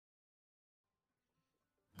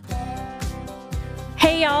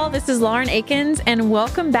Hey y'all, this is Lauren Akins, and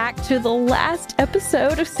welcome back to the last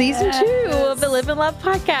episode of season 2 of the Live and Love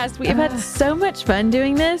podcast. We have had so much fun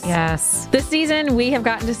doing this. Yes. This season, we have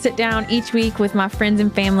gotten to sit down each week with my friends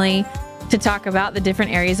and family to talk about the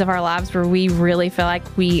different areas of our lives where we really feel like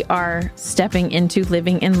we are stepping into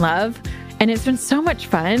living in love. And it's been so much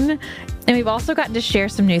fun. And we've also gotten to share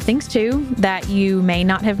some new things too that you may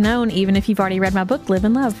not have known, even if you've already read my book, Live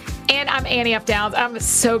and Love. And I'm Annie F. Downs. I'm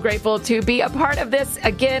so grateful to be a part of this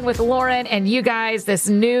again with Lauren and you guys, this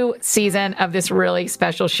new season of this really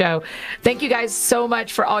special show. Thank you guys so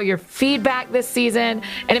much for all your feedback this season.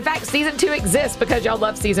 And in fact, season 2 exists because y'all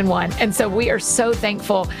love season 1. And so we are so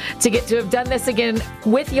thankful to get to have done this again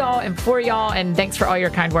with y'all and for y'all. And thanks for all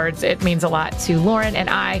your kind words. It means a lot to Lauren and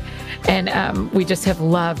I. And we just have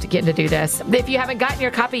loved getting to do this. If you haven't gotten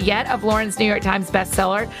your copy yet of Lauren's New York Times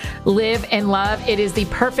bestseller, Live and Love, it is the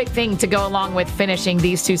perfect thing to go along with finishing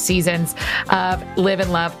these 2 seasons of Live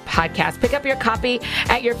and Love podcast. Pick up your copy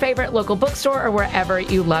at your favorite local bookstore or wherever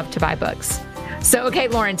you love to buy books. So, okay,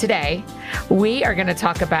 Lauren, today we are going to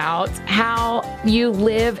talk about how you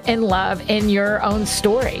live and love in your own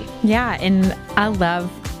story. Yeah, and I love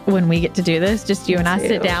when we get to do this, just you and I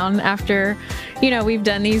sit down after, we've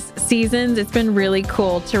done these seasons. It's been really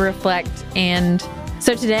cool to reflect. And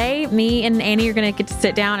so today, me and Annie are going to get to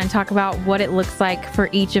sit down and talk about what it looks like for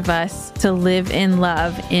each of us to live in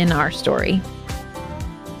love in our story.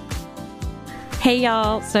 Hey,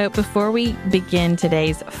 y'all. So before we begin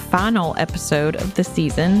today's final episode of the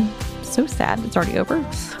season, so sad it's already over.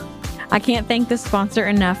 I can't thank the sponsor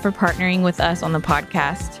enough for partnering with us on the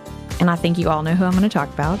podcast. And I think you all know who I'm going to talk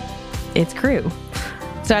about. It's Cru.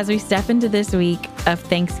 So as we step into this week of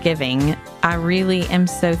Thanksgiving, I really am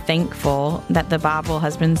so thankful that the Bible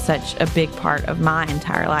has been such a big part of my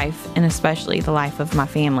entire life, and especially the life of my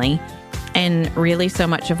family. And really so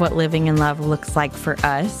much of what living in love looks like for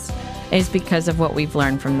us is because of what we've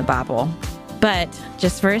learned from the Bible. But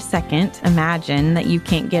just for a second, imagine that you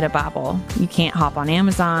can't get a Bible. You can't hop on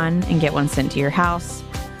Amazon and get one sent to your house,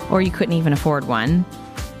 or you couldn't even afford one.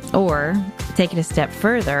 Or take it a step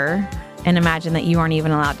further and imagine that you aren't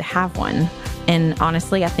even allowed to have one. And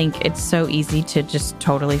honestly, I think it's so easy to just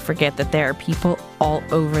totally forget that there are people all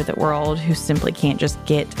over the world who simply can't just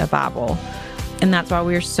get a Bible. And that's why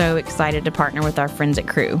we're so excited to partner with our friends at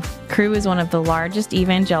Cru. Cru is one of the largest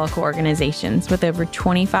evangelical organizations with over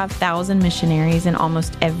 25,000 missionaries in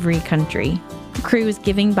almost every country. Cru is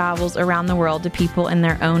giving Bibles around the world to people in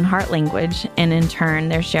their own heart language, and in turn,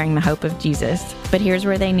 they're sharing the hope of Jesus. But here's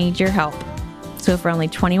where they need your help. So for only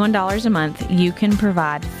 $21 a month, you can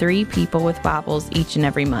provide 3 people with Bibles each and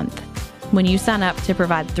every month. When you sign up to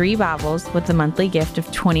provide 3 Bibles with a monthly gift of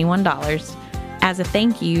 $21, as a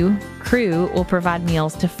thank you, Cru will provide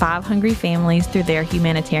meals to 5 hungry families through their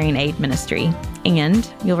humanitarian aid ministry. And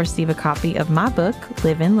you'll receive a copy of my book,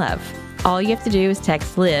 Live and Love. All you have to do is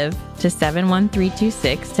text LIVE to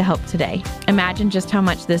 71326 to help today. Imagine just how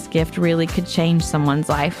much this gift really could change someone's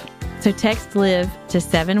life. So text LIVE to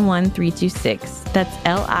 71326. That's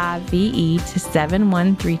LIVE to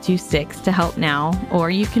 71326 to help now,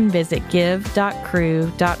 or you can visit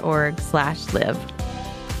give.cru.org/live.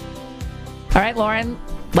 All right, Lauren.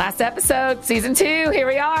 Last episode, season 2, here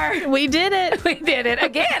we are. We did it. We did it.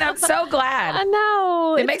 Again, I'm so glad. I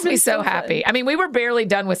know. It makes me so happy. I mean, we were barely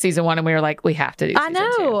done with season 1 and we were like, we have to do season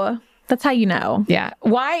 2. That's how you know. Yeah.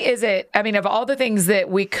 Why is it, of all the things that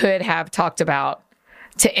we could have talked about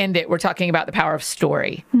to end it, we're talking about the power of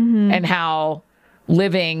story and how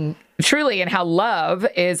living truly and how love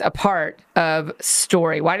is a part of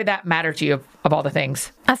story. Why did that matter to you of all the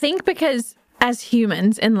things? I think because as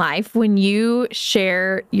humans in life, when you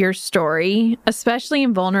share your story, especially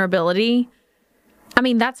in vulnerability,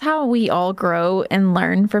 that's how we all grow and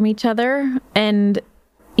learn from each other. And,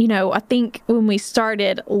 I think when we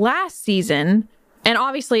started last season, and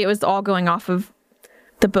obviously it was all going off of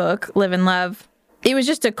the book, Live and Love, it was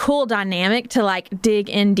just a cool dynamic to dig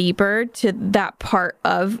in deeper to that part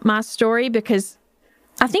of my story, because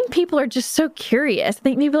I think people are just so curious. I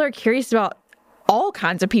think people are curious about all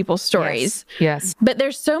kinds of people's stories. Yes. But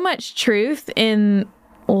there's so much truth in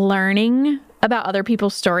learning about other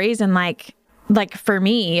people's stories. And like for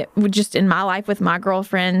me, just in my life with my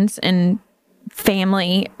girlfriends and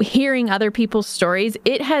family, hearing other people's stories,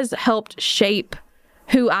 it has helped shape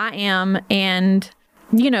who I am and,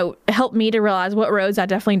 helped me to realize what roads I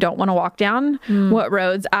definitely don't want to walk down, what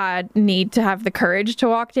roads I need to have the courage to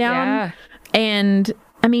walk down. Yeah. And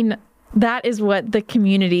that is what the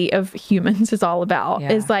community of humans is all about,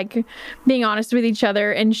 is being honest with each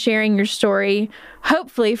other and sharing your story,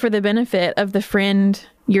 hopefully for the benefit of the friend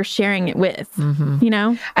you're sharing it with, you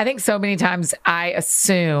know? I think so many times I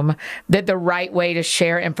assume that the right way to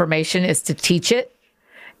share information is to teach it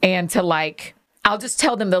and to I'll just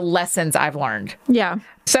tell them the lessons I've learned. Yeah.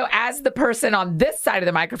 So as the person on this side of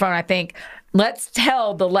the microphone, I think, let's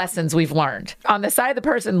tell the lessons we've learned. On the side of the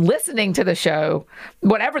person listening to the show,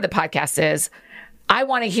 whatever the podcast is, I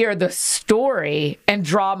want to hear the story and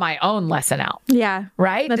draw my own lesson out. Yeah.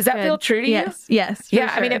 Right? Does that feel true to you? Yes. Yeah. Sure.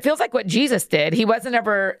 I mean, it feels like what Jesus did. He wasn't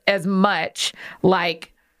ever as much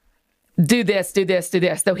like, do this,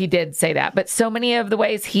 though he did say that. But so many of the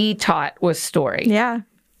ways he taught was story. Yeah.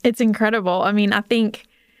 It's incredible. I mean, I think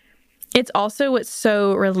it's also what's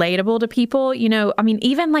so relatable to people, you know, I mean,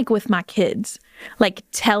 even like with my kids, like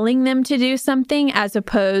telling them to do something as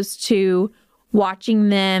opposed to watching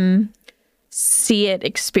them see it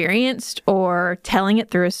experienced or telling it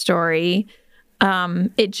through a story.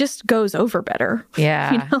 It just goes over better.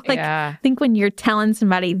 Yeah. You know, I think when you're telling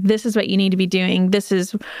somebody, this is what you need to be doing, this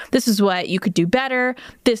is what you could do better,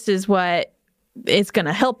 this is what is going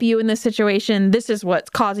to help you in this situation, this is what's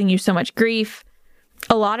causing you so much grief.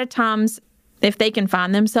 A lot of times, if they can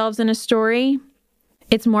find themselves in a story,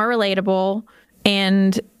 it's more relatable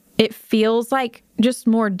and it feels like just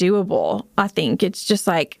more doable. I think it's just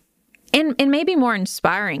like, and maybe more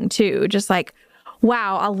inspiring too. Just like,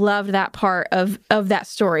 wow, I loved that part of that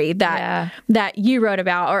story that you wrote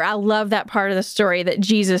about, or I love that part of the story that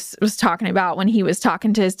Jesus was talking about when he was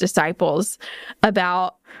talking to his disciples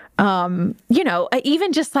about, you know,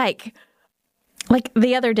 even just like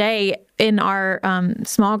the other day in our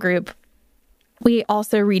small group, we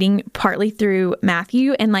also reading partly through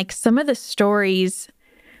Matthew, and like some of the stories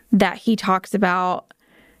that he talks about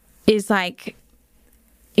is like,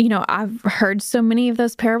 you know, I've heard so many of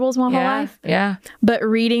those parables my whole life. Yeah. But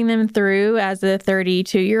reading them through as a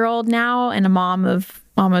 32-year-old now and a mom of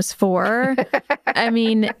almost 4, I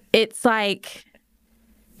mean, it's like,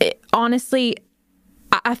 honestly,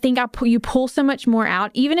 I think you pull so much more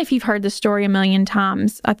out. Even if you've heard the story a million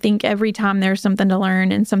times, I think every time there's something to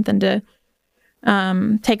learn and something to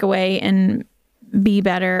take away and be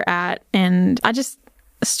better at. And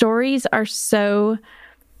stories are so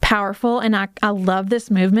powerful. And I love this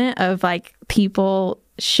movement of like people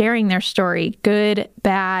sharing their story, good,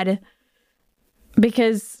 bad,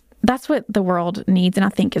 because that's what the world needs. And I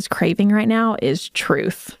think is craving right now is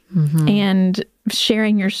truth. And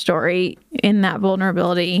sharing your story in that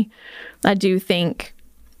vulnerability, I do think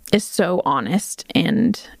is so honest,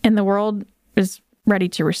 and the world is ready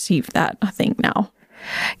to receive that, I think, now.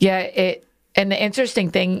 Yeah. And the interesting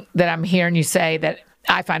thing that I'm hearing you say that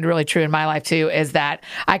I find really true in my life too, is that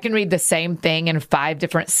I can read the same thing in 5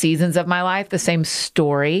 different seasons of my life, the same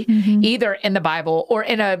story, either in the Bible or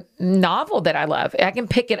in a novel that I love. I can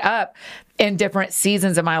pick it up in different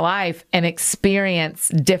seasons of my life and experience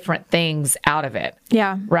different things out of it.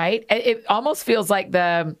 Yeah. Right? It almost feels like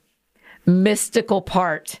the mystical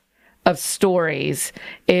part of stories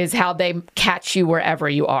is how they catch you wherever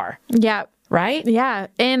you are. Yeah. Right? Yeah.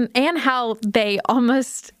 And how they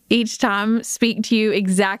almost each time speak to you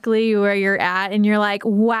exactly where you're at. And you're like,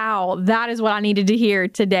 wow, that is what I needed to hear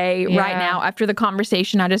today, right now, after the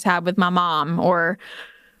conversation I just had with my mom, or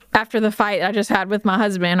after the fight I just had with my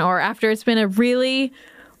husband, or after it's been a really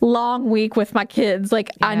long week with my kids. Like,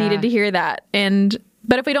 I needed to hear that.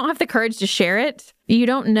 But if we don't have the courage to share it, you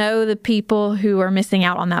don't know the people who are missing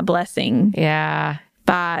out on that blessing. Yeah.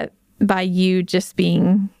 By you just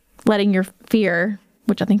letting your fear,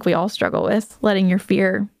 which I think we all struggle with, letting your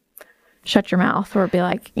fear shut your mouth, or be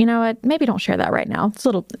like, you know what, maybe don't share that right now. It's a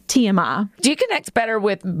little TMI. Do you connect better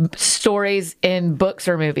with stories in books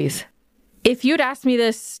or movies? If you'd asked me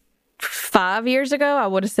this 5 years ago, I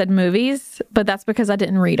would have said movies, but that's because I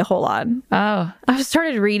didn't read a whole lot. Oh. I've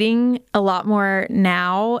started reading a lot more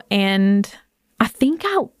now, and I think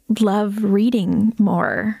I love reading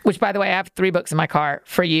more. Which, by the way, I have 3 books in my car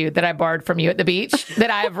for you that I borrowed from you at the beach that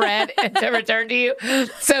I have read to return to you.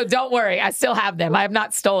 So don't worry, I still have them. I have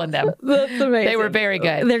not stolen them. That's amazing. They were very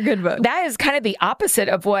good. They're good books. That is kind of the opposite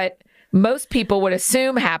of what most people would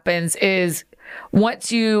assume happens is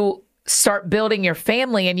once you start building your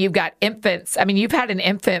family and you've got infants. I mean, you've had an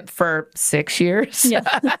infant for 6 years. Yeah.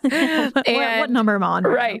 What number am I on?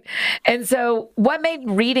 Right. And so what made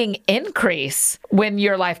reading increase when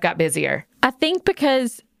your life got busier? I think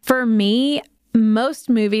because for me, most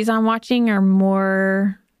movies I'm watching are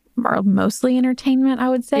mostly entertainment, I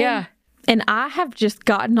would say. Yeah. And I have just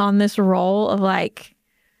gotten on this role of like,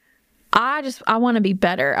 I want to be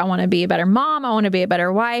better. I want to be a better mom. I want to be a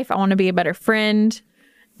better wife. I want to be a better friend.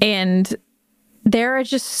 And there are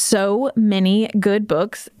just so many good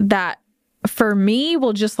books that for me,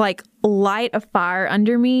 will just like light a fire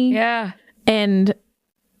under me and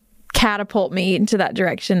catapult me into that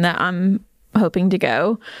direction that I'm hoping to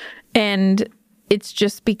go. And it's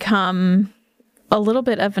just become a little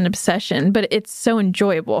bit of an obsession, but it's so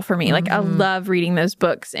enjoyable for me. Like, I love reading those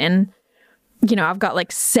books, and you know, I've got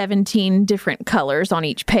like 17 different colors on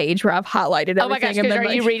each page where I've highlighted everything. Oh my gosh,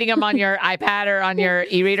 are you reading them on your iPad or on your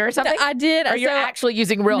e-reader or something? I did. Or you're actually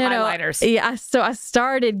using real highlighters? Yeah, so I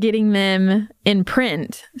started getting them in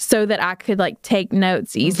print so that I could like take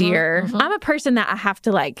notes easier. I'm a person that I have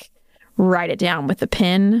to like write it down with a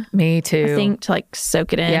pen. Me too. I think to like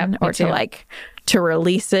soak it in or to like to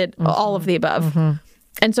release it, all of the above.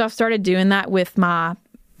 And so I've started doing that with my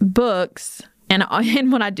books. And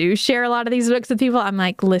when I do share a lot of these books with people, I'm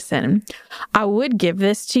like, listen, I would give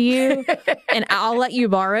this to you and I'll let you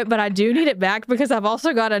borrow it, but I do need it back because I've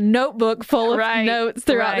also got a notebook full of notes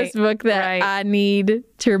throughout this book that I need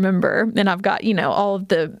to remember. And I've got, you know, all of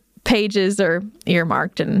the pages are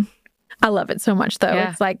earmarked, and I love it so much, though.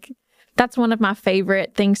 It's like, that's one of my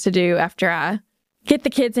favorite things to do after I get the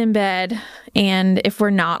kids in bed. And if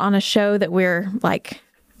we're not on a show that we're like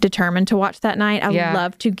determined to watch that night, I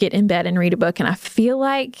love to get in bed and read a book. And I feel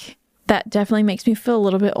like that definitely makes me feel a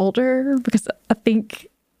little bit older, because I think,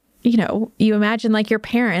 you know, you imagine like your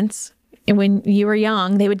parents, and when you were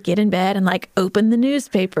young, they would get in bed and like open the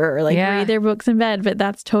newspaper or like read their books in bed. But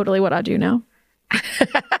that's totally what I do now. I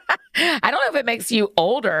don't know if it makes you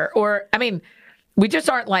older, or, I mean, we just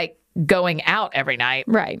aren't like going out every night.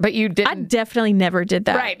 Right. But you didn't. I definitely never did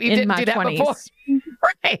that. Right. You in didn't my do that 20s. before.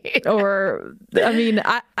 Right. Or, I mean,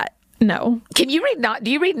 I no. Can you read, do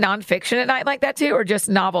you read nonfiction at night like that too, or just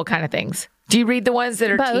novel kind of things? Do you read the ones that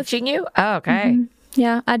are teaching you? Oh, okay.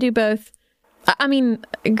 Yeah, I do both. I mean,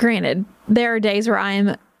 granted, there are days where I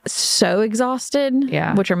am so exhausted,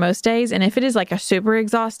 which are most days. And if it is like a super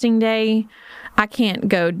exhausting day, I can't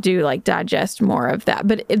go do like digest more of that.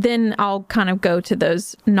 But then I'll kind of go to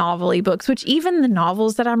those novel-y books, which even the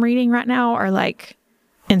novels that I'm reading right now are like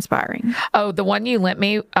inspiring. Oh, the one you lent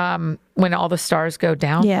me, When All the Stars Go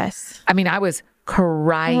Down? Yes. I mean, I was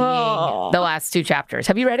crying the last 2 chapters.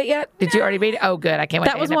 Have you read it yet? Did you already read it? Oh, good. I can't wait.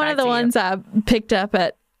 That was one of the ones I picked up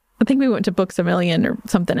at, I think we went to Books A Million or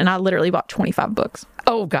something, and I literally bought 25 books.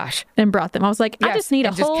 Oh, gosh. And brought them. I was like, I just need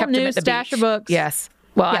a whole new stash of books. Yes.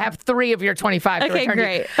 Well, I have 3 of your 25 to return.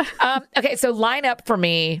 Great. Okay, so line up for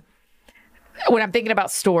me, when I'm thinking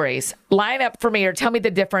about stories, line up for me, or tell me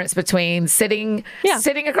the difference between sitting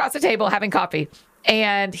across the table having coffee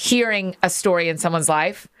and hearing a story in someone's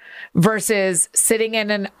life versus sitting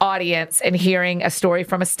in an audience and hearing a story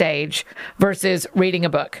from a stage versus reading a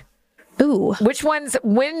book. Ooh. Which ones,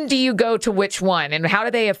 when do you go to which one, and how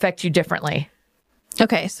do they affect you differently?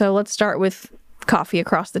 Okay, so let's start with coffee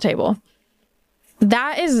across the table.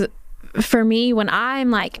 That is, for me, when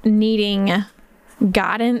I'm like needing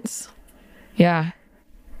guidance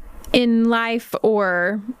in life,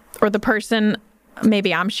 or the person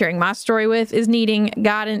maybe I'm sharing my story with is needing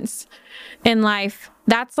guidance in life.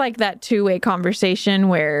 That's like that two-way conversation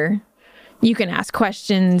where you can ask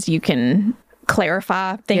questions, you can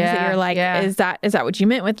clarify things that you're like, is that what you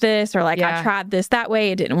meant with this? Or like, I tried this that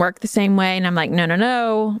way, it didn't work the same way. And I'm like,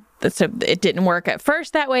 no. So it didn't work at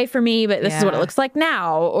first that way for me, but this is what it looks like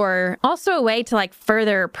now. Or also a way to like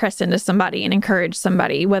further press into somebody and encourage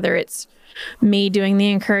somebody, whether it's me doing the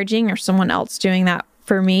encouraging or someone else doing that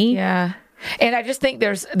for me. Yeah. And I just think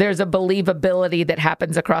there's a believability that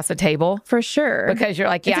happens across the table. For sure. Because you're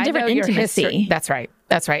like, it's a different intimacy. Your history. That's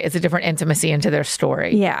right. It's a different intimacy into their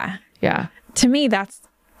story. Yeah. Yeah. To me, that's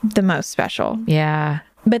the most special. Yeah.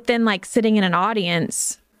 But then like sitting in an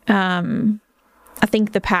audience, I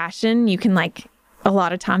think the passion, you can like, a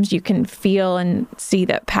lot of times you can feel and see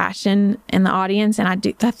that passion in the audience. And I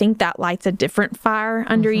think that lights a different fire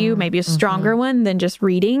under you, maybe a stronger one than just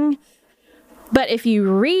reading. But if you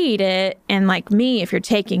read it, and like me, if you're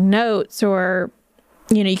taking notes, or,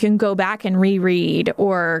 you know, you can go back and reread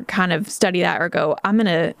or kind of study that, or go, I'm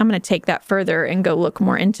going to take that further and go look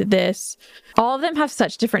more into this. All of them have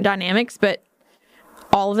such different dynamics, but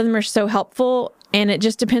all of them are so helpful. And it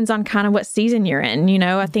just depends on kind of what season you're in. You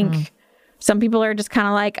know, I think some people are just kind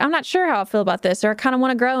of like, I'm not sure how I feel about this, or I kind of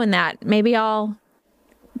want to grow in that. Maybe I'll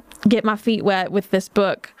get my feet wet with this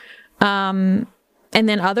book. And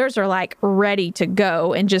then others are like ready to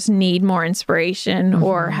go and just need more inspiration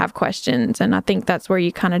or have questions. And I think that's where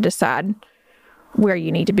you kind of decide where you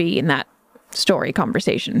need to be in that story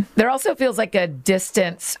conversation. There also feels like a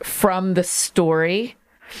distance from the story.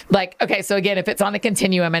 Like, okay, so again, if it's on a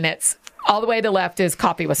continuum and it's all the way to the left is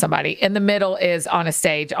coffee with somebody, in the middle is on a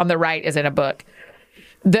stage, on the right is in a book.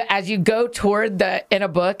 as you go toward in a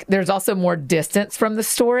book, there's also more distance from the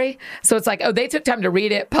story. So it's like, oh, they took time to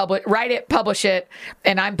write it, publish it,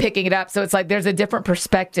 and I'm picking it up. So it's like there's a different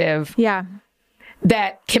perspective. Yeah.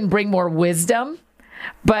 That can bring more wisdom.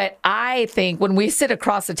 But I think when we sit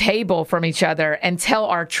across the table from each other and tell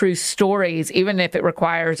our true stories, even if it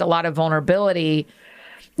requires a lot of vulnerability,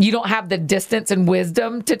 you don't have the distance and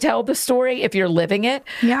wisdom to tell the story if you're living it.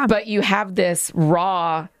 Yeah. But you have this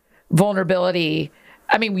raw vulnerability.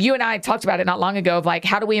 I mean, you and I talked about it not long ago of like,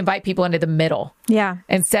 how do we invite people into the middle? Yeah.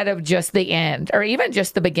 Instead of just the end or even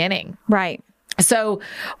just the beginning. Right. So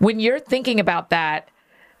when you're thinking about that,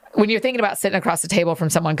 when you're thinking about sitting across the table from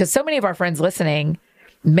someone, because so many of our friends listening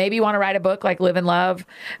maybe want to write a book like Live and Love,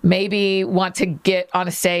 maybe want to get on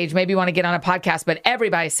a stage, maybe want to get on a podcast, but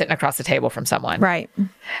everybody's sitting across the table from someone. Right.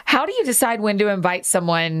 How do you decide when to invite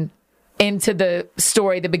someone into the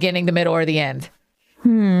story, the beginning, the middle, or the end?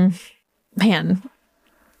 Man.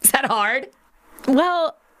 Is that hard?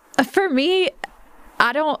 Well, for me,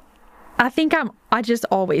 I just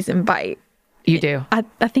always invite. You do. I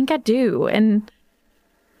think I do. And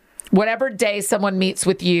whatever day someone meets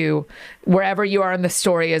with you, wherever you are in the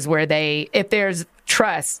story is where if there's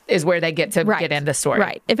trust, is where they get to get in the story.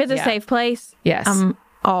 Right. If it's a safe place, yes.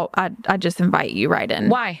 I just invite you right in.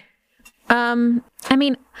 Why? I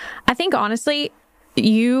mean, I think honestly,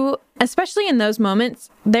 especially in those moments,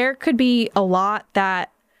 there could be a lot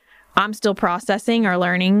that I'm still processing or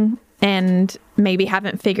learning and maybe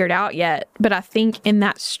haven't figured out yet. But I think in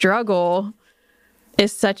that struggle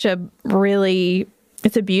is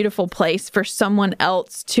it's a beautiful place for someone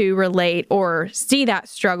else to relate or see that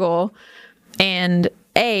struggle and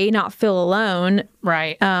not feel alone.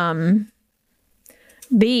 Right.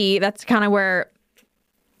 B, that's kind of where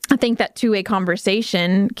I think that two-way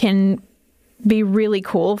conversation can be really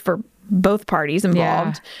cool for both parties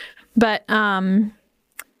involved. Yeah. But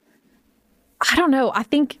I don't know. I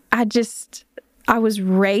think I was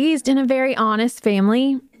raised in a very honest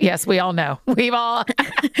family. Yes, we all know. We've all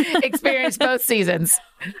experienced both seasons.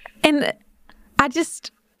 And I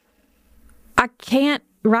can't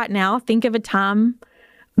right now think of a time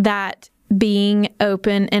that being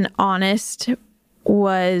open and honest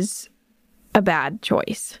was a bad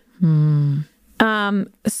choice. Sometimes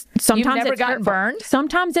You've never gotten burned?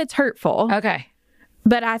 Sometimes it's hurtful. Okay.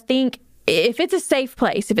 But I think if it's a safe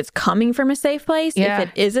place, if it's coming from a safe place, if it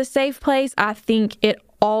is a safe place, I think it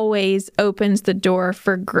always opens the door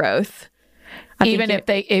for growth. Even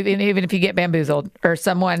if you get bamboozled or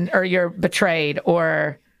someone, or you're betrayed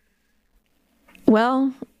or.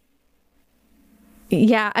 Well,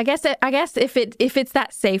 yeah, I guess if it's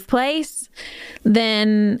that safe place,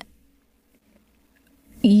 then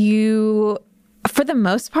for the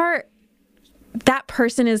most part, that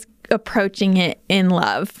person is approaching it in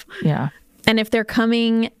love. Yeah. And if they're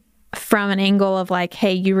coming from an angle of like,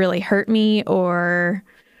 hey, you really hurt me, or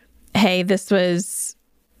hey, this is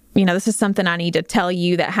something I need to tell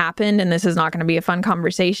you that happened and this is not going to be a fun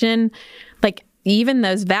conversation. Like, even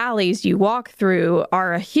those valleys you walk through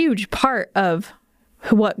are a huge part of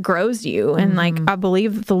what grows you. And like, I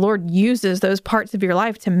believe the Lord uses those parts of your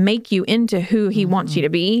life to make you into who he wants you to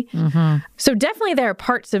be. So definitely there are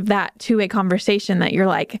parts of that two-way conversation that you're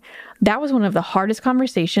like, that was one of the hardest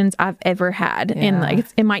conversations I've ever had. Yeah. And like,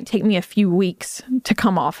 it might take me a few weeks to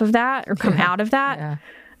come off of that or come out of that.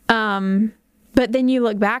 Yeah. But then you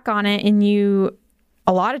look back on it and you,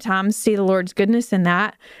 a lot of times, see the Lord's goodness in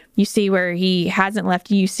that. You see where he hasn't left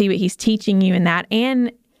you. You see what he's teaching you in that.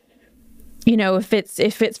 And if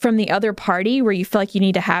it's from the other party where you feel like you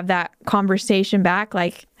need to have that conversation back,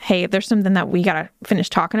 like, hey, there's something that we got to finish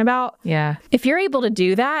talking about. Yeah. If you're able to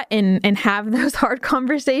do that and have those hard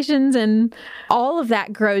conversations, and all of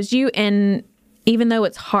that grows you. And even though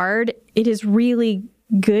it's hard, it is really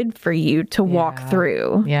good for you to walk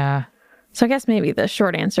through. Yeah. So I guess maybe the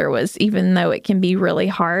short answer was, even though it can be really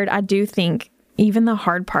hard, I do think even the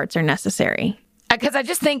hard parts are necessary. Because I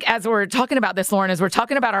just think, as we're talking about this, Lauren, as we're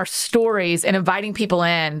talking about our stories and inviting people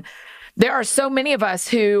in, there are so many of us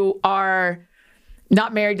who are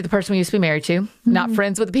not married to the person we used to be married to, not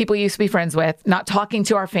friends with the people we used to be friends with, not talking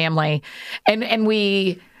to our family. And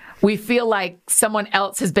we feel like someone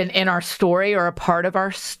else has been in our story or a part of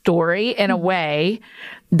our story in a way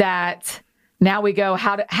that now we go,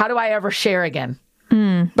 how do I ever share again?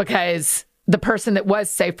 Because the person that was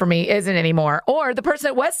safe for me isn't anymore. Or the person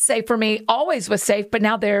that was safe for me always was safe, but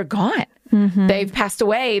now they're gone. They've passed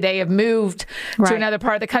away. They have moved to another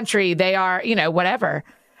part of the country. They are, whatever.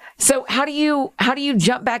 So how do you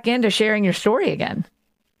jump back into sharing your story again?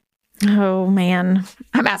 Oh, man.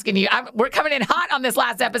 I'm asking you. We're coming in hot on this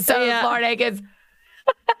last episode, Lauren Akins.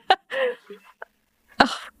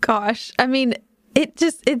 Gosh. I mean, it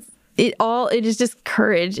is just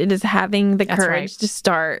courage. It is having the courage to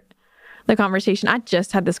start the conversation. I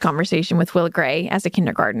just had this conversation with Willa Gray as a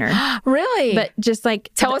kindergartner. Really? But just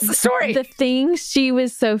like, tell us the story. The things she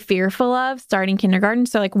was so fearful of starting kindergarten.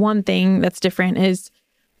 So like one thing that's different is,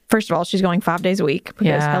 first of all, she's going 5 days a week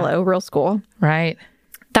because hello, real school. Right.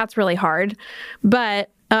 That's really hard.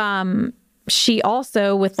 But she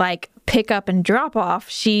also, with like pick up and drop off,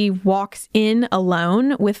 she walks in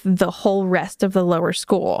alone with the whole rest of the lower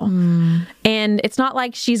school. And it's not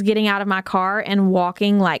like she's getting out of my car and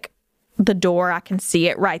walking like the door. I can see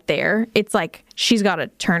it right there. It's like she's got to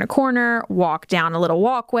turn a corner, walk down a little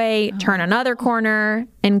walkway, turn another corner,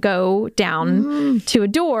 and go down to a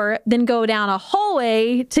door, then go down a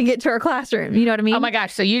hallway to get to her classroom. You know what I mean? Oh my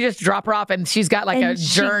gosh. So you just drop her off and she's got like a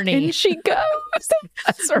journey. And she goes.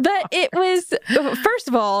 But it was, first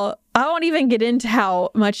of all, I won't even get into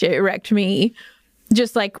how much it wrecked me,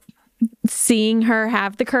 just like seeing her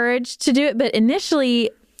have the courage to do it. But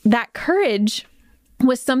initially, that courage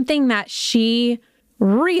was something that she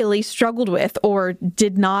really struggled with or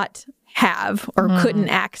did not have or couldn't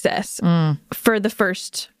access for the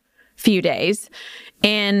first few days.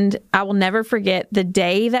 And I will never forget the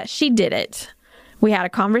day that she did it. We had a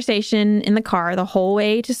conversation in the car the whole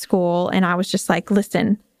way to school. And I was just like,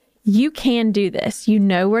 listen, you can do this. You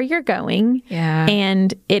know where you're going. Yeah.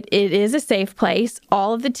 And it is a safe place.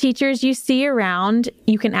 All of the teachers you see around,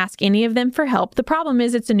 you can ask any of them for help. The problem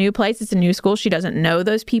is it's a new place. It's a new school. She doesn't know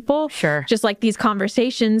those people. Sure. Just like these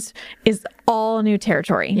conversations is all new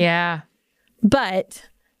territory. Yeah. But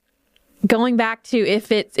going back to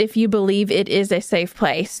if you believe it is a safe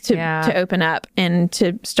place to open up and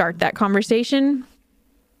to start that conversation,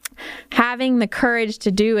 having the courage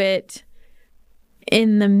to do it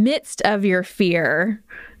in the midst of your fear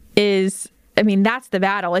is, I mean, that's the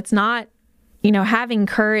battle. It's not, having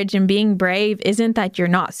courage and being brave isn't that you're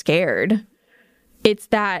not scared. It's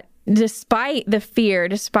that despite the fear,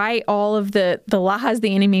 despite all of the lies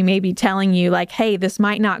the enemy may be telling you, like, hey, this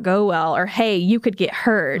might not go well, or hey, you could get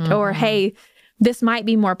hurt, or hey, this might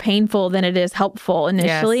be more painful than it is helpful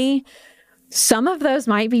initially. Yes. Some of those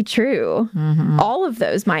might be true. All of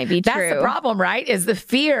those might be true. That's the problem, right? Is the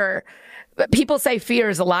fear. People say fear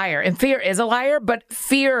is a liar, and fear is a liar, but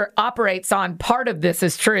fear operates on part of this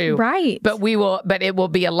is true. Right. But it will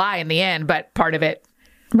be a lie in the end, but part of it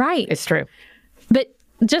is true. But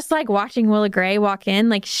just like watching Willa Gray walk in,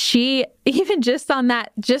 like she, even just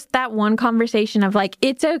that one conversation of like,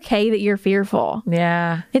 it's okay that you're fearful.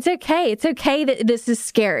 Yeah. It's okay. It's okay that this is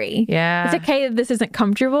scary. Yeah. It's okay that this isn't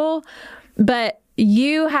comfortable, but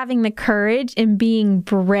you having the courage and being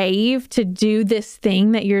brave to do this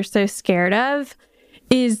thing that you're so scared of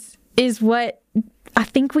is what I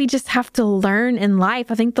think we just have to learn in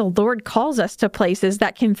life. I think the Lord calls us to places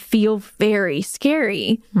that can feel very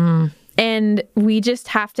scary. And we just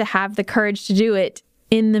have to have the courage to do it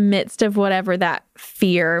in the midst of whatever that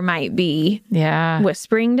fear might be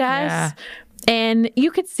whispering to us. And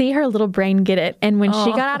you could see her little brain get it. And when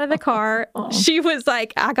she got out of the car, she was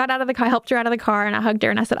like, I got out of the car, helped her out of the car, and I hugged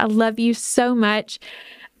her and I said, I love you so much.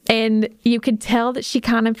 And you could tell that she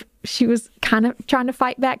was kind of trying to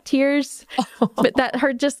fight back tears, but that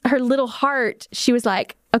her little heart, she was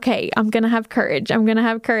like, okay, I'm going to have courage. I'm going to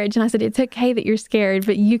have courage. And I said, it's okay that you're scared,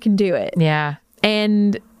 but you can do it. Yeah.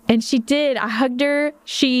 And she did. I hugged her.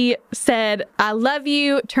 She said, I love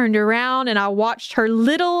you, turned around, and I watched her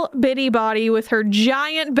little bitty body with her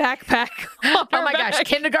giant backpack. Oh my gosh,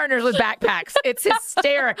 kindergartners with backpacks. It's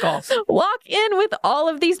hysterical. Walk in with all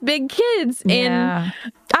of these big kids. Yeah. And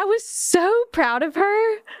I was so proud of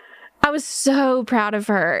her.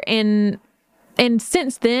 And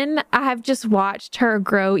since then, I have just watched her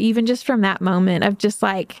grow, even just from that moment of just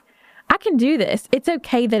like, I can do this. It's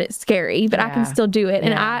okay that it's scary, but I can still do it.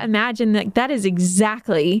 And I imagine that is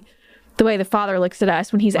exactly the way the Father looks at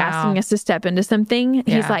us when he's asking us to step into something.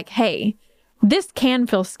 He's like, hey, this can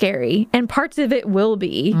feel scary and parts of it will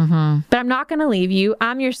be, but I'm not going to leave you.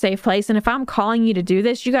 I'm your safe place. And if I'm calling you to do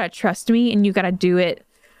this, you got to trust me and you got to do it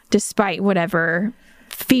despite whatever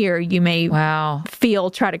fear you may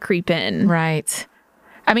feel try to creep in. Right.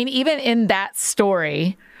 I mean, even in that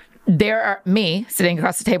story, there are me sitting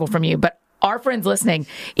across the table from you, but our friends listening,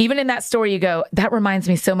 even in that story, you go, that reminds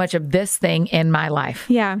me so much of this thing in my life.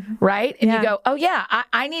 Yeah. Right? And you go, oh yeah,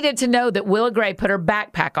 I needed to know that Willa Gray put her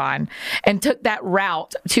backpack on and took that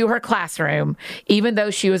route to her classroom, even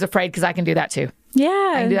though she was afraid, because I can do that too.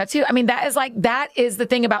 Yeah. I can do that too. I mean, that is the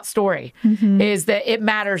thing about story, is that it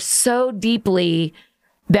matters so deeply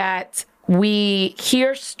that we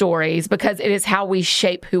hear stories because it is how we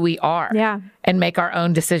shape who we are and make our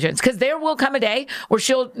own decisions. Because there will come a day where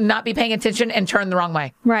she'll not be paying attention and turn the wrong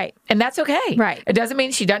way. Right. And that's okay. Right. It doesn't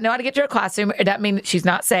mean she doesn't know how to get to her classroom. It doesn't mean that she's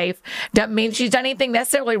not safe. It doesn't mean she's done anything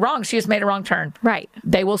necessarily wrong. She just made a wrong turn. Right.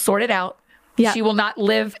 They will sort it out. Yeah. She will not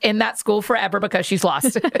live in that school forever because she's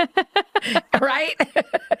lost. Right?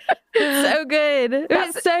 So good.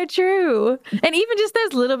 It's so true. And even just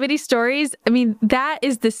those little bitty stories, I mean, that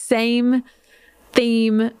is the same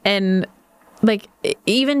theme, and like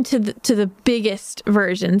even to the biggest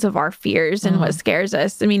versions of our fears and what scares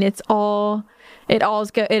us. I mean, it all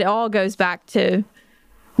goes back to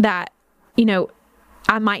that, you know,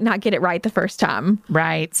 I might not get it right the first time.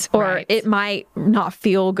 Right. Or it might not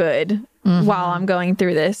feel good while I'm going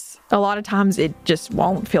through this. A lot of times it just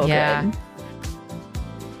won't feel good.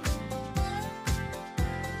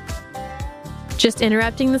 Just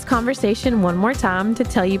interrupting this conversation one more time to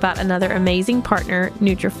tell you about another amazing partner,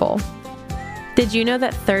 Nutrafol. Did you know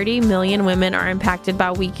that 30 million women are impacted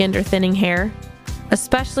by weakened or thinning hair?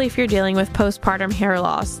 Especially if you're dealing with postpartum hair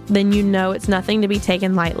loss, then you know it's nothing to be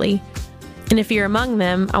taken lightly. And if you're among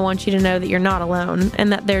them, I want you to know that you're not alone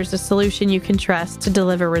and that there's a solution you can trust to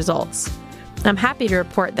deliver results. I'm happy to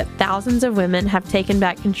report that thousands of women have taken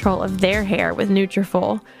back control of their hair with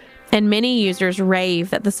Nutrafol. And many users rave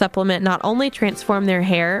that the supplement not only transformed their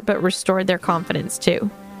hair, but restored their confidence too.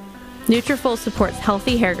 Nutrafol supports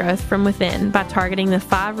healthy hair growth from within by targeting the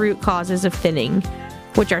 5 root causes of thinning,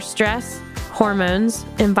 which are stress, hormones,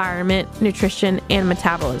 environment, nutrition, and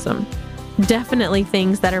metabolism. Definitely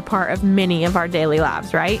things that are part of many of our daily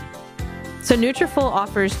lives, right? So Nutrafol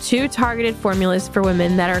offers 2 targeted formulas for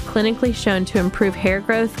women that are clinically shown to improve hair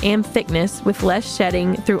growth and thickness with less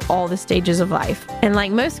shedding through all the stages of life. And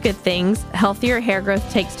like most good things, healthier hair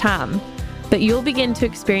growth takes time, but you'll begin to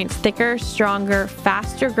experience thicker, stronger,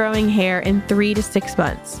 faster growing hair in 3 to 6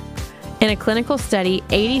 months. In a clinical study,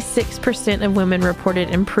 86% of women reported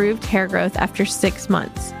improved hair growth after 6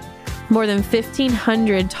 months. More than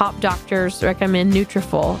 1,500 top doctors recommend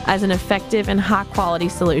Nutrafol as an effective and high-quality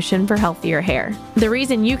solution for healthier hair. The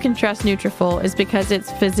reason you can trust Nutrafol is because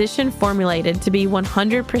it's physician-formulated to be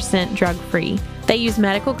 100% drug-free. They use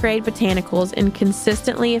medical-grade botanicals in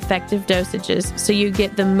consistently effective dosages, so you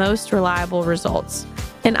get the most reliable results.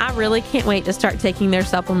 And I really can't wait to start taking their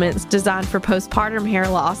supplements designed for postpartum hair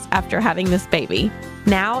loss after having this baby.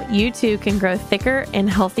 Now, you too can grow thicker and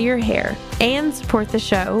healthier hair and support the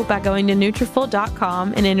show by going to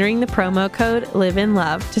Nutrafol.com and entering the promo code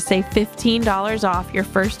LIVEINLOVE to save $15 off your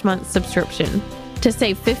first month's subscription.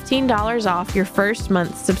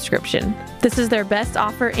 This is their best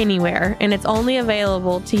offer anywhere, and it's only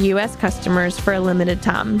available to U.S. customers for a limited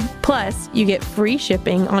time. Plus, you get free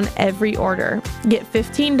shipping on every order. Get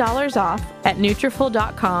 $15 off at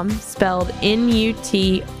Nutrafol.com, spelled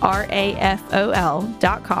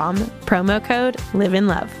Nutrafol.com, promo code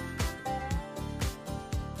LIVEINLOVE.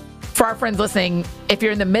 For our friends listening, if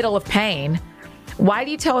you're in the middle of pain, why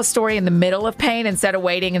do you tell a story in the middle of pain instead of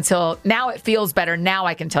waiting until now it feels better, now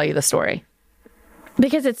I can tell you the story?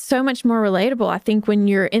 Because it's so much more relatable, I think, when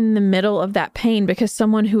you're in the middle of that pain, because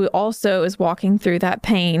someone who also is walking through that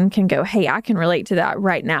pain can go, hey, I can relate to that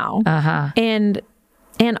right now. And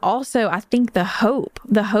also, I think the hope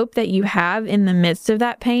that you have in the midst of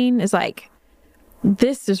that pain is like,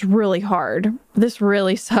 this is really hard. This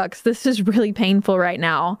really sucks. This is really painful right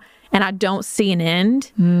now. And I don't see an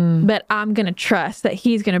end, but I'm going to trust that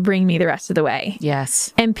he's going to bring me the rest of the way.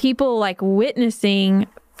 Yes. And people like witnessing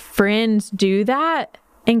friends do that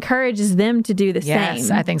encourages them to do the same. Yes,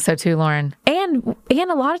 I think so too, Lauren. And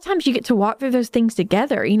a lot of times you get to walk through those things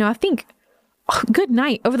together. You know, I think, good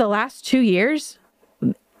night, over the last 2 years,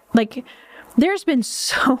 like there's been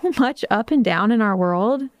so much up and down in our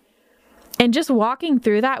world. And just walking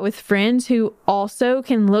through that with friends who also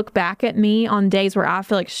can look back at me on days where I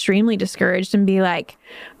feel extremely discouraged and be like,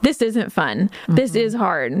 this isn't fun. This is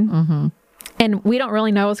hard. And we don't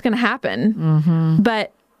really know what's going to happen.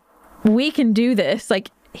 But we can do this. Like,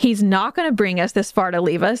 he's not going to bring us this far to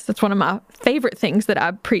leave us. That's one of my favorite things that I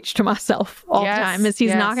preach to myself all the time is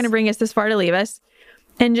he's not going to bring us this far to leave us.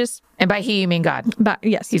 And by he, you mean God. But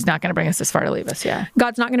yes. He's not going to bring us this far to leave us. Yeah.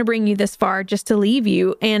 God's not going to bring you this far just to leave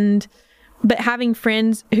you. But having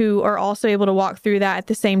friends who are also able to walk through that at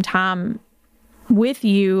the same time with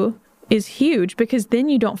you is huge, because then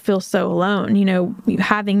you don't feel so alone. You know,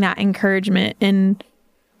 having that encouragement and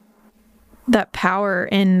that power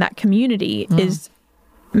and that community is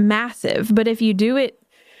massive. But if you do it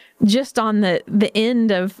just on the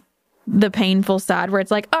end of the painful side, where it's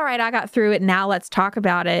like, all right, I got through it, now let's talk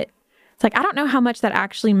about it. It's like, I don't know how much that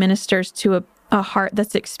actually ministers to a heart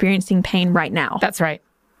that's experiencing pain right now. That's right.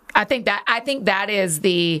 I think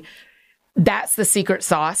that's the secret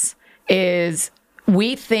sauce is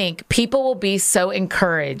we think people will be so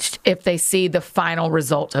encouraged if they see the final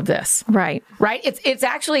result of this. Right. Right? It's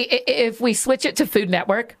actually, if we switch it to Food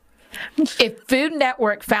Network, if Food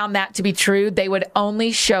Network found that to be true, they would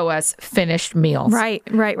only show us finished meals. Right.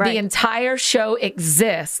 The entire show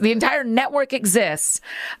exists. The entire network exists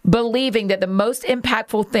believing that the most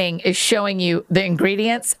impactful thing is showing you the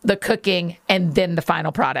ingredients, the cooking, and then the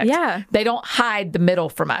final product. Yeah. They don't hide the middle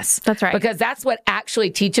from us. That's right. Because that's what actually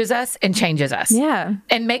teaches us and changes us. Yeah.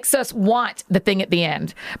 And makes us want the thing at the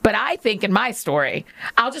end. But I think in my story,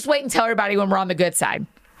 I'll just wait and tell everybody when we're on the good side.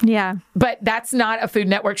 Yeah. But that's not a Food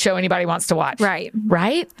Network show anybody wants to watch. Right.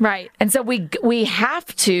 Right? And so we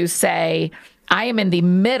have to say, I am in the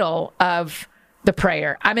middle of the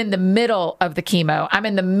prayer. I'm in the middle of the chemo. I'm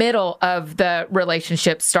in the middle of the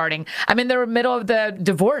relationship starting. I'm in the middle of the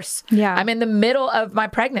divorce. Yeah. I'm in the middle of my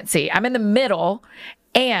pregnancy. I'm in the middle,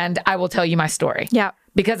 and I will tell you my story. Yeah.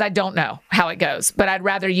 Because I don't know how it goes, but I'd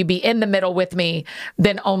rather you be in the middle with me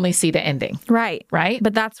than only see the ending. Right. Right?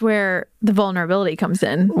 But that's where the vulnerability comes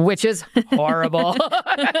in. Which is horrible.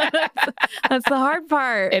 That's the hard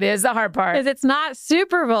part. It is the hard part. Because it's not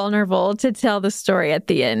super vulnerable to tell the story at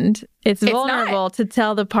the end. It's vulnerable to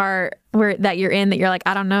tell the part that you're in that you're like,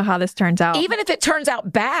 I don't know how this turns out. Even if it turns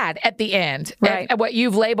out bad at the end, right. and what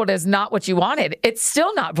you've labeled as not what you wanted, it's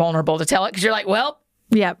still not vulnerable to tell it because you're like, well,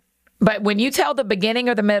 yep. But when you tell the beginning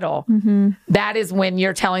or the middle, that is when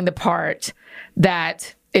you're telling the part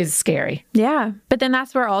that is scary. Yeah. But then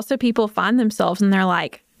that's where also people find themselves and they're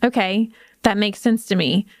like, okay, that makes sense to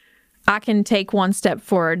me. I can take one step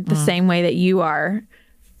forward the same way that you are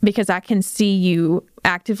because I can see you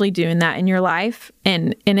actively doing that in your life.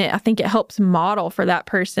 And I think it helps model for that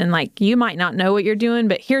person. Like, you might not know what you're doing,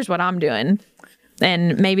 but here's what I'm doing.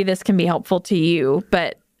 And maybe this can be helpful to you.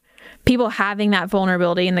 But people having that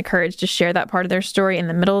vulnerability and the courage to share that part of their story in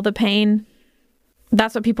the middle of the pain,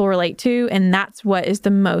 that's what people relate to. And that's what is the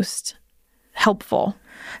most helpful.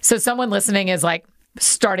 So someone listening is like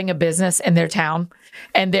starting a business in their town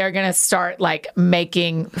and they're going to start like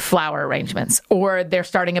making flower arrangements, or they're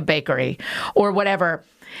starting a bakery or whatever.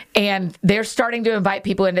 And they're starting to invite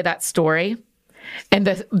people into that story. And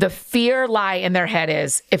the fear lie in their head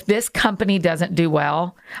is, if this company doesn't do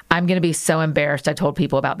well, I'm going to be so embarrassed I told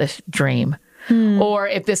people about this dream. Or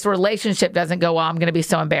if this relationship doesn't go well, I'm going to be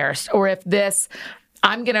so embarrassed. Or if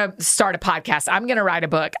I'm going to start a podcast, I'm going to write a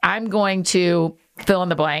book, I'm going to fill in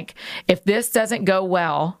the blank. If this doesn't go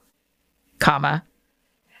well,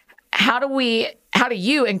 how do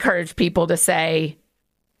you encourage people to say,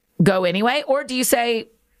 go anyway? Or do you say,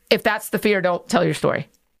 if that's the fear, don't tell your story?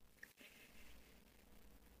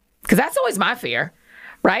 Because that's always my fear,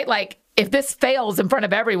 right? Like, if this fails in front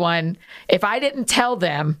of everyone, if I didn't tell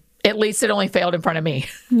them, at least it only failed in front of me.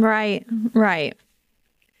 Right.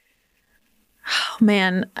 Oh,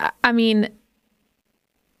 man. I mean,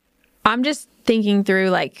 I'm just thinking through,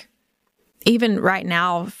 like, even right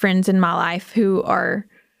now, friends in my life who are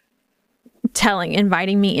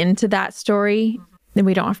inviting me into that story. And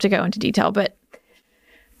we don't have to go into detail, but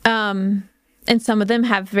and some of them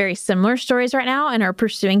have very similar stories right now and are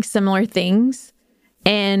pursuing similar things.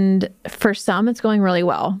 And for some, it's going really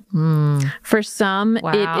well. For some, It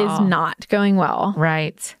is not going well.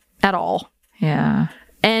 Right. At all. Yeah.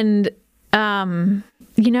 And,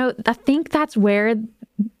 I think that's where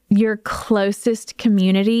your closest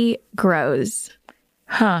community grows.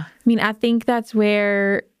 I mean, I think that's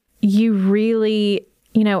where you really,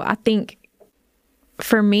 I think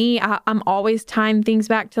for me, I'm always tying things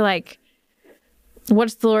back to, like,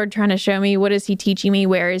 what's the Lord trying to show me? What is he teaching me?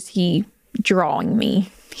 Where is he drawing me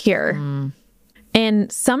here?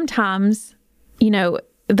 And sometimes,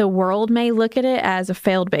 the world may look at it as a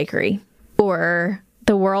failed bakery, or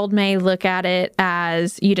the world may look at it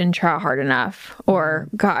as you didn't try hard enough, or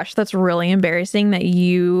gosh, that's really embarrassing that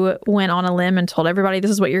you went on a limb and told everybody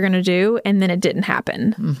this is what you're going to do, and then it didn't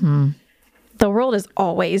happen. The world is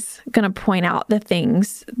always going to point out the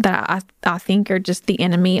things that I think are just the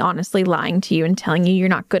enemy honestly lying to you and telling you you're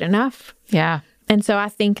not good enough. Yeah. And so I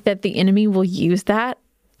think that the enemy will use that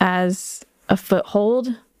as a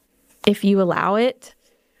foothold if you allow it.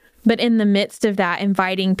 But in the midst of that,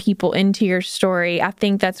 inviting people into your story, I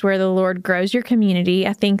think that's where the Lord grows your community.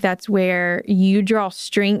 I think that's where you draw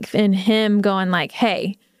strength in him going like,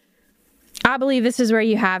 hey, I believe this is where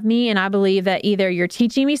you have me. And I believe that either you're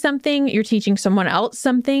teaching me something, you're teaching someone else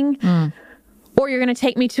something, or you're going to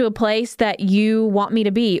take me to a place that you want me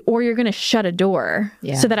to be, or you're going to shut a door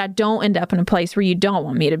so that I don't end up in a place where you don't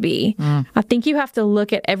want me to be. I think you have to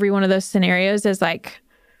look at every one of those scenarios as like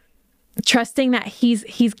trusting that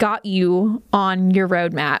he's got you on your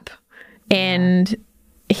roadmap and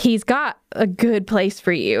he's got a good place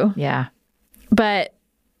for you. Yeah. But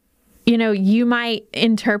you know, you might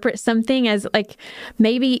interpret something as like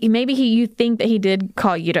maybe you think that he did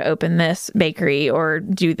call you to open this bakery or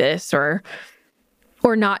do this or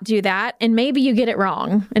not do that, and maybe you get it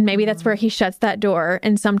wrong, and maybe that's where he shuts that door.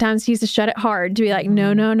 And sometimes he's to shut it hard to be like,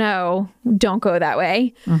 no, don't go that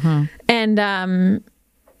way. And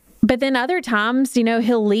but then other times, you know,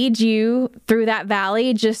 he'll lead you through that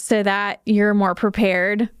valley just so that you're more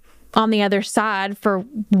prepared on the other side for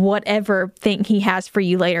whatever thing he has for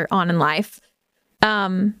you later on in life.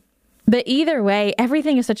 But either way,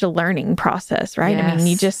 everything is such a learning process, right? Yes. I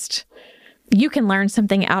mean, you can learn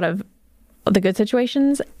something out of the good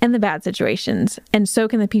situations and the bad situations, and so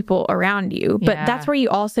can the people around you. But that's where you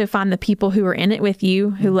also find the people who are in it with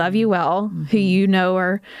you, who love you well, who you know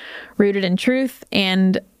are rooted in truth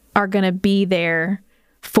and are going to be there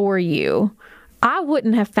for you. I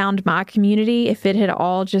wouldn't have found my community if it had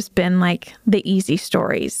all just been like the easy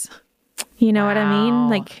stories. You know what I mean?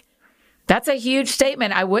 Like, that's a huge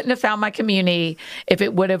statement. I wouldn't have found my community if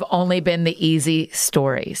it would have only been the easy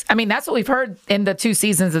stories. I mean, that's what we've heard in the 2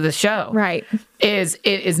 seasons of the show. Right. It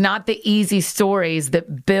is not the easy stories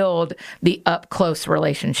that build the up close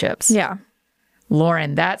relationships. Yeah.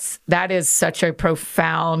 Lauren, that is such a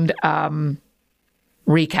profound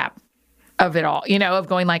recap of it all, you know, of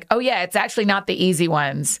going like, oh yeah, it's actually not the easy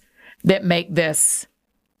ones that make this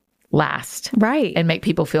last. Right. And make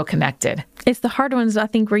people feel connected. It's the hard ones, I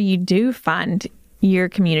think, where you do find your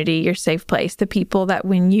community, your safe place, the people that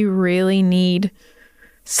when you really need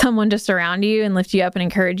someone to surround you and lift you up and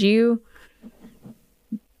encourage you,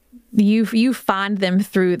 you find them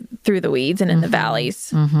through the weeds and in the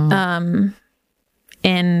valleys.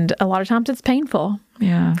 And a lot of times it's painful.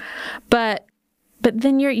 Yeah. But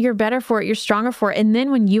then you're better for it. You're stronger for it. And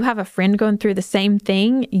then when you have a friend going through the same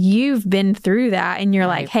thing, you've been through that, and you're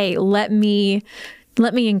like, hey, let me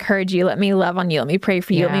encourage you. Let me love on you. Let me pray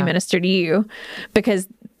for you. Let me minister to you, because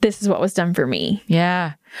this is what was done for me.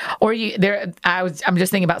 Yeah. Or I'm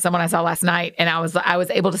just thinking about someone I saw last night, and I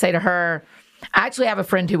was able to say to her, I actually have a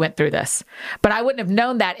friend who went through this, but I wouldn't have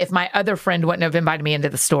known that if my other friend wouldn't have invited me into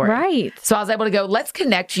the story. Right. So I was able to go, let's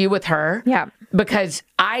connect you with her. Yeah. Because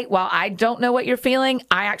while I don't know what you're feeling,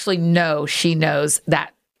 I actually know she knows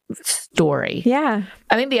that story. Yeah.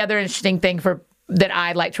 I think the other interesting thing that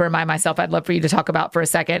I'd like to remind myself, I'd love for you to talk about for a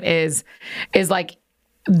second is like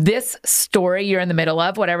this story you're in the middle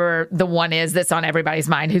of, whatever the one is that's on everybody's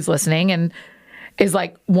mind who's listening, and is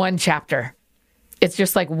like one chapter. It's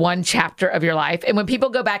just like one chapter of your life. And when people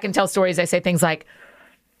go back and tell stories, they say things like,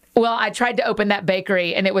 well, I tried to open that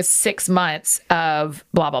bakery and it was 6 months of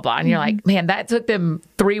blah, blah, blah. And you're like, man, that took them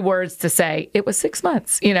 3 words to say. It was 6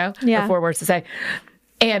 months, you know, or 4 words to say.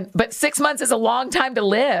 But 6 months is a long time to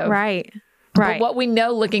live. Right. But what we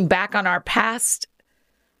know looking back on our past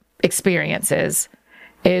experiences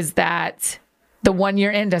is that the one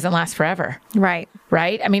you're in doesn't last forever. Right.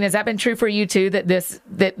 Right? I mean, has that been true for you too, that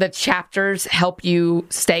the chapters help you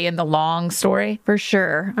stay in the long story? For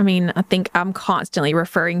sure. I mean, I think I'm constantly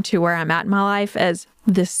referring to where I'm at in my life as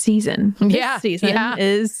this season. This season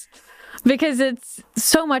is, because it's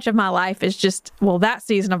so much of my life is just, well, that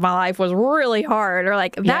season of my life was really hard, or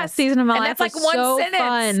like that season of my life was like one so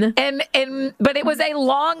fun. But it was a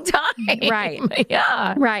long time. Right.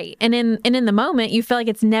 Yeah. Right. And in the moment you feel like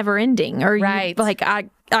it's never ending, or you like,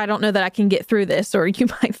 I don't know that I can get through this, or you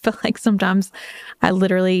might feel like sometimes I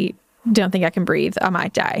literally don't think I can breathe. I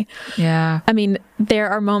might die. Yeah. I mean, there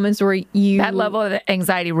are moments where that level of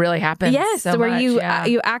anxiety really happens. Yes. So where much,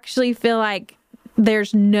 you actually feel like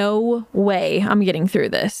there's no way I'm getting through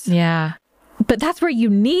this. Yeah. But that's where you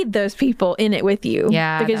need those people in it with you.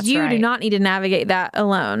 Yeah. Because you do not need to navigate that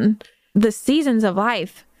alone. The seasons of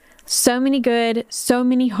life, so many good, so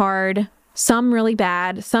many hard, some really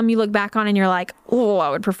bad, some you look back on and you're like, oh, I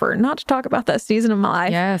would prefer not to talk about that season of my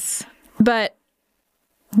life. Yes. But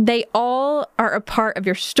they all are a part of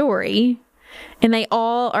your story, and they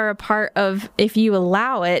all are a part of, if you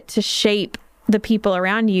allow it to shape the people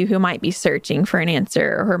around you who might be searching for an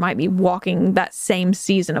answer, or who might be walking that same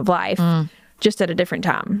season of life, just at a different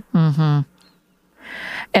time. Mm-hmm.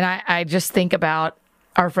 And I just think about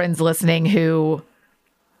our friends listening who,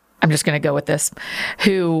 I'm just going to go with this,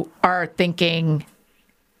 who are thinking,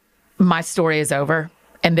 my story is over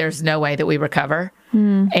and there's no way that we recover.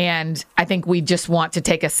 And I think we just want to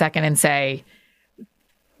take a second and say,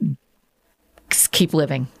 keep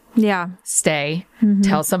living. Yeah. Stay.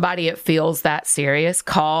 Tell somebody it feels that serious.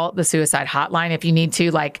 Call the suicide hotline if you need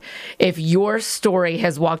to. Like, if your story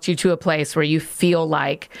has walked you to a place where you feel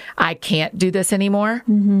like, I can't do this anymore,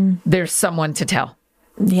 there's someone to tell.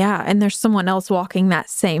 Yeah. And there's someone else walking that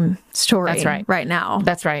same story. That's right. Right now.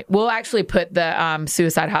 That's right. We'll actually put the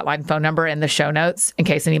suicide hotline phone number in the show notes in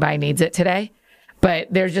case anybody needs it today. But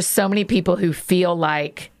there's just so many people who feel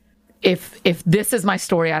like, if this is my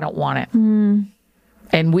story, I don't want it.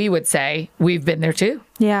 And we would say, we've been there too.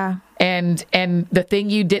 Yeah. And the thing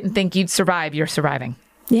you didn't think you'd survive, you're surviving.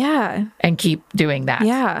 Yeah. And keep doing that.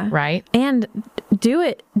 Yeah. Right? And do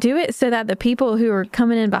it so that the people who are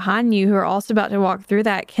coming in behind you, who are also about to walk through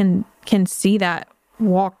that, can see that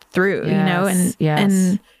walked through, you know,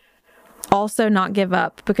 and also not give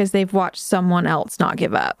up because they've watched someone else not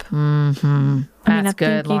give up. That's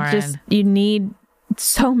good, Lauren. You need,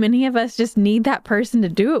 so many of us just need that person to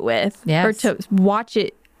do it with, or to watch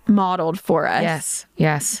it modeled for us.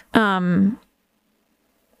 Yes.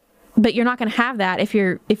 But you're not going to have that if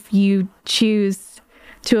you choose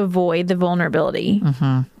to avoid the vulnerability.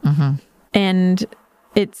 And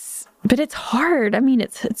it's hard. I mean,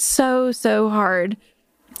 it's so hard.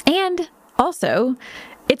 And also,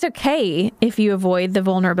 it's okay if you avoid the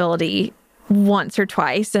vulnerability once or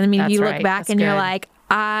twice. And I mean, you look back and you're like,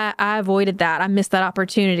 I avoided that. I missed that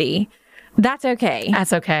opportunity. That's okay.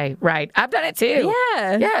 That's okay. Right. I've done it too.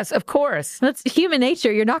 Yeah. Yes, of course. That's human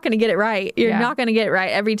nature. You're not going to get it right. You're not going to get it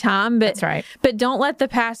right every time. But that's right. But don't let the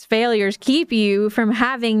past failures keep you from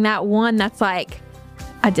having that one that's like,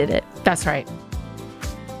 I did it. That's right.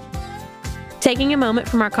 Taking a moment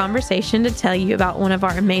from our conversation to tell you about one of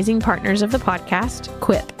our amazing partners of the podcast,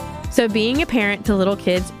 Quip. So being a parent to little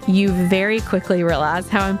kids, you very quickly realize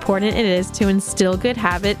how important it is to instill good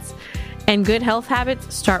habits, and good health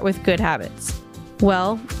habits start with good habits.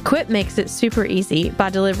 Well, Quip makes it super easy by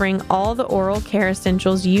delivering all the oral care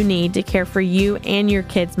essentials you need to care for you and your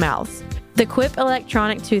kids' mouths. The Quip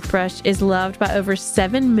electronic toothbrush is loved by over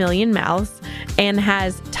 7 million mouths and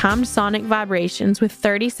has timed sonic vibrations with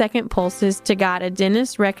 30-second pulses to guide a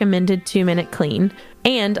dentist-recommended 2-minute clean,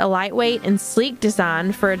 and a lightweight and sleek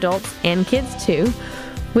design for adults and kids too,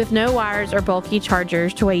 with no wires or bulky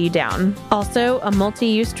chargers to weigh you down. Also, a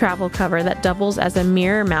multi-use travel cover that doubles as a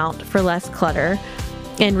mirror mount for less clutter,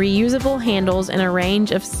 and reusable handles in a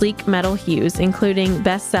range of sleek metal hues, including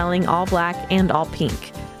best-selling all black and all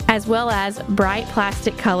pink, as well as bright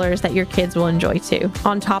plastic colors that your kids will enjoy too.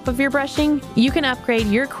 On top of your brushing, you can upgrade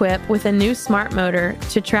your Quip with a new smart motor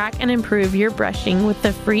to track and improve your brushing with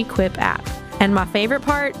the free Quip app. And my favorite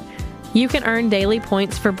part, you can earn daily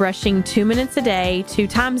points for brushing 2 minutes a day, 2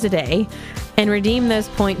 times a day, and redeem those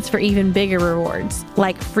points for even bigger rewards,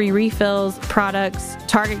 like free refills, products,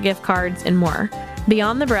 Target gift cards, and more.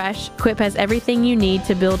 Beyond the brush, Quip has everything you need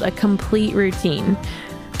to build a complete routine.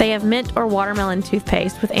 They have mint or watermelon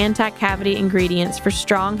toothpaste with anti-cavity ingredients for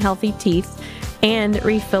strong, healthy teeth, and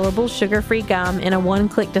refillable sugar-free gum in a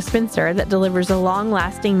one-click dispenser that delivers a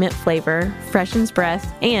long-lasting mint flavor, freshens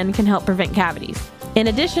breath, and can help prevent cavities. In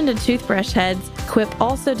addition to toothbrush heads, Quip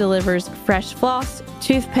also delivers fresh floss,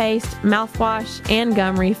 toothpaste, mouthwash, and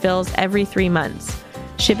gum refills every 3 months.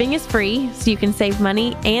 Shipping is free, so you can save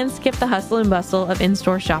money and skip the hustle and bustle of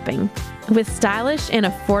in-store shopping. With stylish and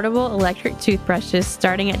affordable electric toothbrushes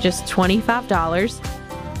starting at just $25,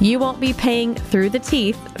 you won't be paying through the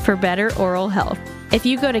teeth for better oral health. If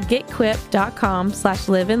you go to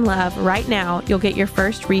getquip.com/liveandlove right now, you'll get your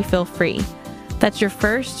first refill free. That's your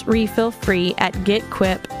first refill free at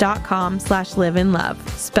getquip.com/liveandlove,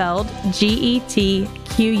 spelled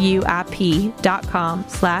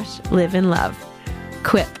GETQUIP.com/liveandlove.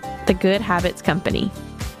 Quip, the Good Habits Company.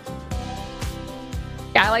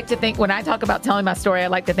 I like to think, when I talk about telling my story, I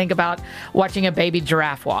like to think about watching a baby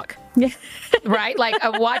giraffe walk. Right? Like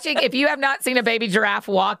watching, if you have not seen a baby giraffe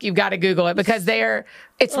walk, you've got to Google it because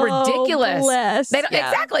it's ridiculous. Bless. They don't,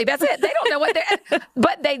 exactly. That's it. They don't know what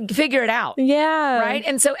but they figure it out. Yeah. Right.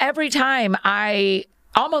 And so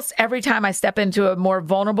almost every time I step into a more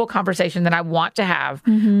vulnerable conversation that I want to have,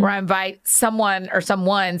 where I invite someone or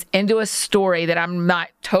someone's into a story that I'm not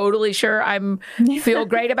totally sure feel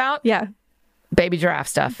great about. Yeah. Baby giraffe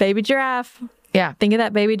stuff. Baby giraffe. Yeah. Think of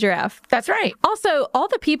that baby giraffe. That's right. Also, all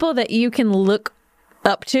the people that you can look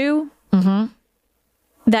up to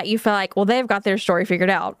that you feel like, well, they've got their story figured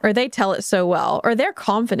out, or they tell it so well, or they're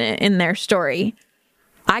confident in their story.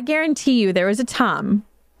 I guarantee you there was a time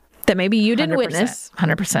that maybe you didn't 100%, witness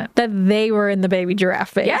 100% that they were in the baby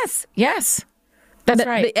giraffe phase. Yes. That's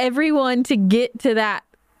right. Everyone to get to that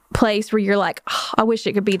place where you're like, oh, I wish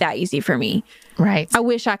it could be that easy for me. Right. I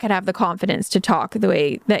wish I could have the confidence to talk the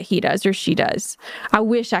way that he does or she does. I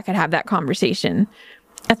wish I could have that conversation.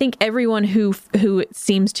 I think everyone who it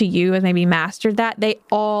seems to you has maybe mastered that, they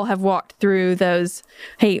all have walked through those,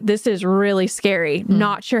 hey, this is really scary.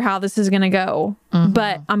 Not sure how this is going to go,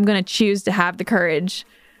 but I'm going to choose to have the courage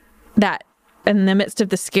that in the midst of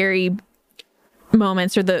the scary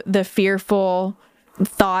moments or the fearful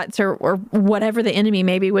thoughts or whatever the enemy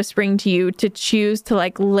may be whispering to you, to choose to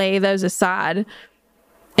like lay those aside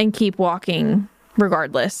and keep walking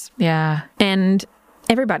regardless. Yeah. And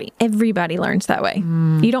everybody learns that way.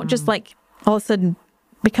 You don't just like all of a sudden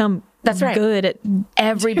become That's right. good at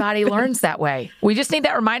everybody learns that way. We just need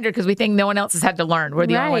that reminder because we think no one else has had to learn. We're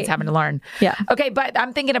the only ones having to learn. Yeah. Okay, but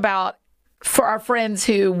I'm thinking about for our friends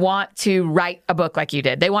who want to write a book like you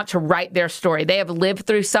did. They want to write their story. They have lived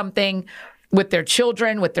through something with their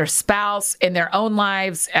children, with their spouse, in their own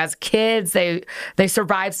lives as kids. They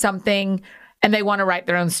survived something and they want to write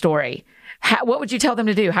their own story. What would you tell them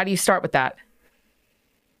to do? How do you start with that?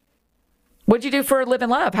 What'd you do for Live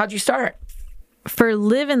and Love? How'd you start? For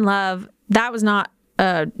Live and Love, that was not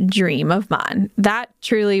a dream of mine. That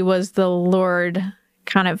truly was the Lord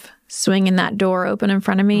kind of swinging that door open in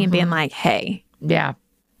front of me and being like, hey, yeah,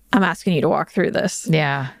 I'm asking you to walk through this.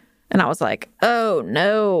 Yeah. And I was like, oh,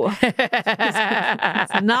 no.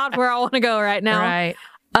 It's not where I want to go right now.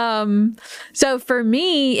 Right. So for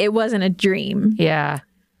me, it wasn't a dream. Yeah.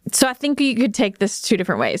 So I think you could take this two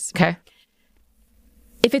different ways. Okay.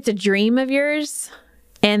 If it's a dream of yours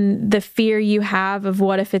and the fear you have of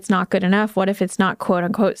what if it's not good enough, what if it's not quote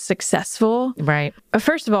unquote successful. Right.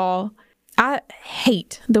 First of all, I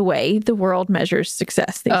hate the way the world measures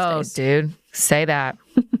success these days. Oh, dude. Say that.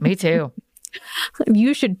 Me too.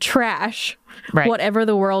 You should trash whatever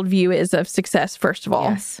the worldview is of success, first of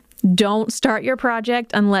all. Yes. Don't start your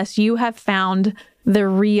project unless you have found the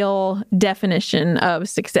real definition of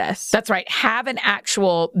success. That's right. Have an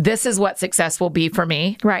actual, this is what success will be for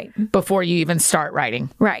me. Right. Before you even start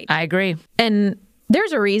writing. Right. I agree. And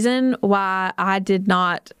there's a reason why I did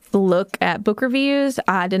not look at book reviews.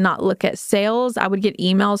 I did not look at sales. I would get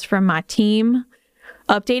emails from my team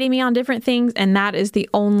updating me on different things. And that is the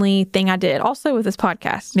only thing I did. Also with this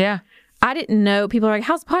podcast. Yeah. I didn't know. People are like,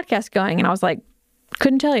 how's the podcast going? And I was like,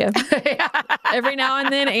 couldn't tell you. Every now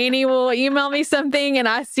and then Annie will email me something and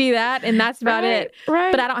I see that and that's about it.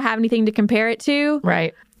 Right. But I don't have anything to compare it to.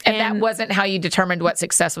 Right. And that wasn't how you determined what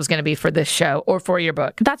success was going to be for this show or for your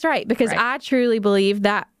book. That's right. Because I truly believe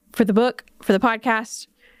that for the book, for the podcast,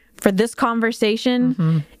 for this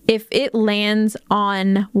conversation, if it lands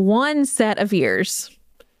on one set of ears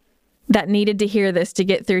that needed to hear this to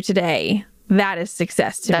get through today, that is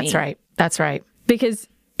success to me. That's right. That's right. Because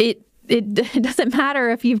it doesn't matter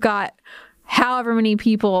if you've got however many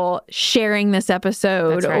people sharing this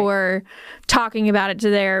episode or talking about it to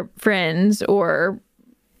their friends or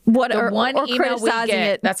what, or criticizing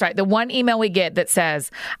it. That's right. The one email we get that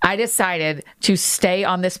says, I decided to stay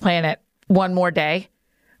on this planet one more day.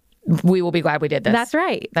 We will be glad we did this. That's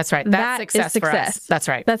right. That's right. That's success for us. That's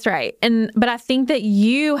right. That's right. But I think that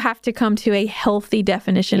you have to come to a healthy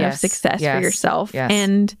definition of success for yourself. Yes.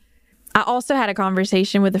 And I also had a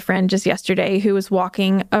conversation with a friend just yesterday who was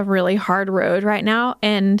walking a really hard road right now.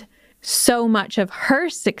 And so much of her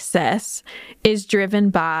success is driven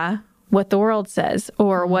by what the world says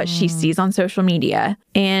or what she sees on social media.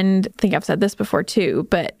 And I think I've said this before too,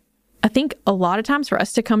 but I think a lot of times for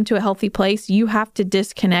us to come to a healthy place, you have to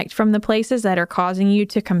disconnect from the places that are causing you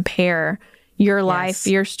to compare your life,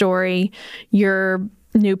 your story, your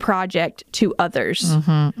new project to others.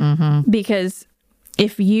 Because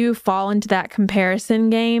if you fall into that comparison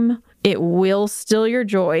game, it will steal your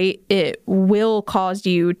joy. It will cause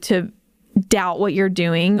you to doubt what you're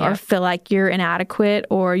doing or feel like you're inadequate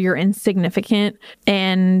or you're insignificant.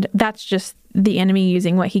 And that's just the enemy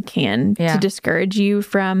using what he can to discourage you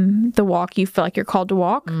from the walk you feel like you're called to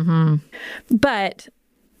walk. But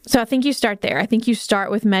so I think you start there. I think you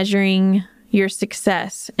start with measuring your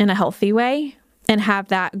success in a healthy way and have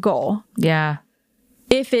that goal. Yeah.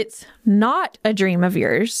 If it's not a dream of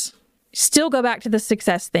yours, still go back to the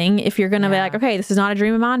success thing. If you're going to be like, okay, this is not a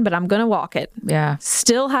dream of mine, but I'm going to walk it. Yeah.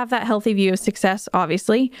 Still have that healthy view of success,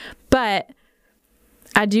 obviously. But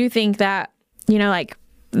I do think that, like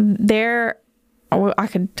I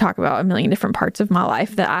could talk about a million different parts of my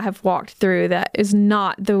life that I have walked through that is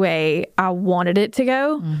not the way I wanted it to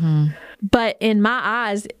go. But in my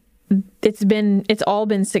eyes, it's all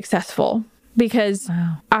been successful. Because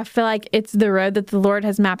I feel like it's the road that the Lord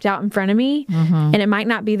has mapped out in front of me. And it might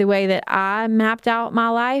not be the way that I mapped out my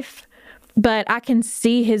life but I can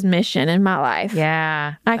see his mission in my life.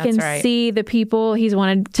 Yeah. I can right. see the people he's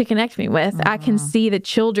wanted to connect me with. I can see the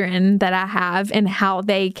children that I have and how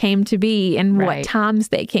they came to be and what times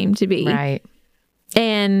they came to be. Right.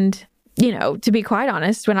 And, you know, to be quite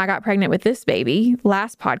honest, when I got pregnant with this baby,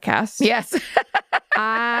 last podcast, yes,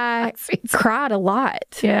 I cried a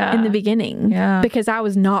lot Yeah. in the beginning because I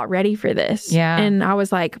was not ready for this. Yeah. And I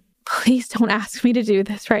was like, please don't ask me to do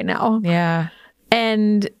this right now. Yeah.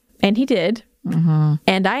 And he did.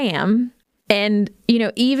 And I am. And, you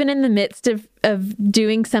know, even in the midst of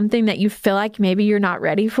doing something that you feel like maybe you're not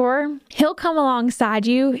ready for, he'll come alongside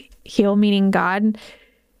you. He'll, meaning God,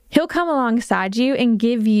 he'll come alongside you and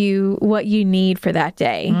give you what you need for that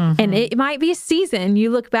day. And it might be a season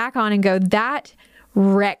you look back on and go, that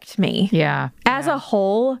wrecked me. Yeah. As a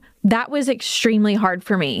whole, that was extremely hard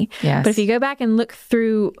for me. Yes. But if you go back and look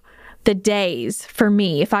through the days for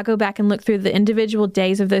me, if I go back and look through the individual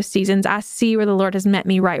days of those seasons, I see where the Lord has met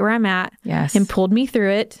me right where I'm at and pulled me through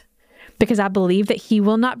it because I believe that he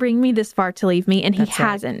will not bring me this far to leave me, and he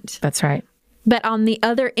hasn't. That's right. But on the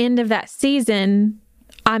other end of that season,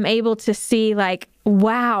 I'm able to see like,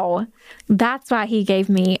 wow, that's why he gave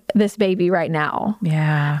me this baby right now.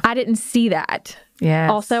 Yeah. I didn't see that.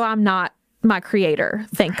 Yeah. Also, I'm not my creator,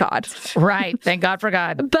 thank God. Right. Thank God for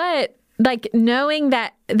God. But like knowing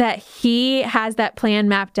that he has that plan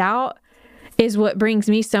mapped out is what brings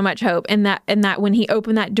me so much hope. And that when he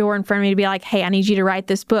opened that door in front of me to be like, hey, I need you to write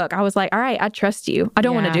this book, I was like, all right, I trust you. I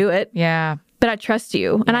don't want to do it. Yeah. But I trust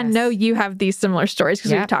you. And I know you have these similar stories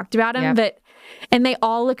because we've talked about them, and they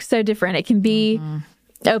all look so different. It can be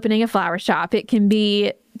opening a flower shop. It can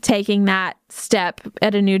be taking that step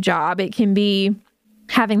at a new job. It can be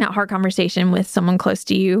having that hard conversation with someone close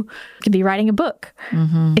to you. It can be writing a book.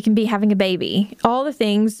 It can be having a baby. All the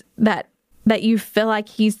things that you feel like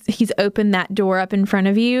he's opened that door up in front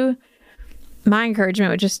of you. My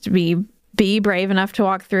encouragement would just be brave enough to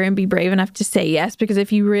walk through and be brave enough to say yes, because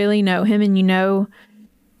if you really know him and you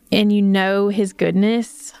know his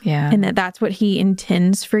goodness and that's what he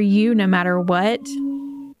intends for you no matter what,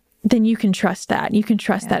 then you can trust that. You can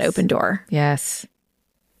trust that open door. Yes.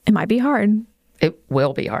 It might be hard. It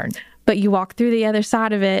will be hard. But you walk through the other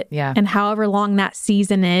side of it. Yeah. And however long that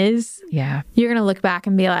season is, you're going to look back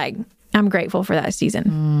and be like, I'm grateful for that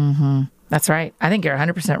season. That's right. I think you're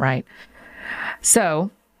 100% right. So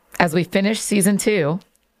as we finish season 2,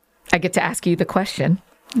 I get to ask you the question.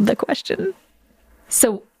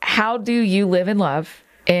 So how do you live in love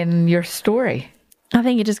in your story? I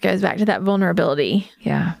think it just goes back to that vulnerability.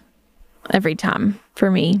 Yeah. Every time for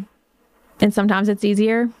me. And sometimes it's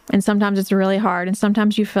easier and sometimes it's really hard. And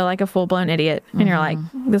sometimes you feel like a full-blown idiot and you're like,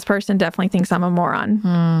 this person definitely thinks I'm a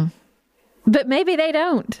moron. But maybe they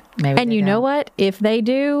don't. And you know what? If they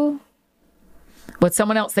do, what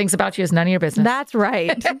someone else thinks about you is none of your business. That's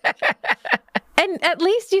right. And at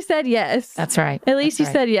least you said yes. That's right. At least you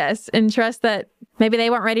said yes, and trust that maybe they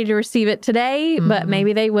weren't ready to receive it today, but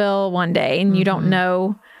maybe they will one day. And you don't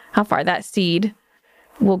know how far that seed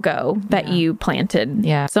will go that you planted.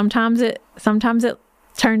 Yeah. Sometimes it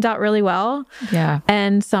turns out really well. Yeah.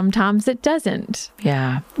 And sometimes it doesn't.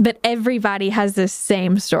 Yeah. But everybody has the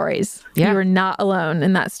same stories. Yeah. You are not alone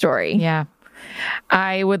in that story. Yeah.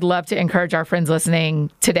 I would love to encourage our friends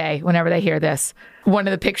listening today, whenever they hear this, one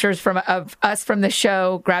of the pictures of us from the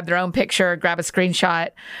show, grab their own picture, grab a screenshot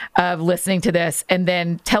of listening to this, and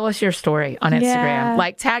then tell us your story on Instagram. Yeah.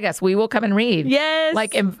 Like, tag us. We will come and read. Yes.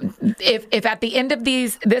 Like, if at the end of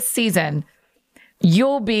this season,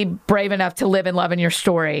 you'll be brave enough to live and love in your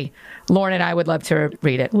story, Lauren and I would love to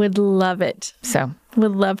read it. Would love it. So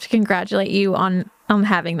would love to congratulate you on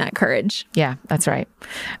having that courage. Yeah, that's right.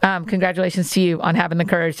 Congratulations to you on having the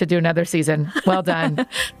courage to do another season. Well done.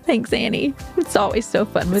 Thanks, Annie. It's always so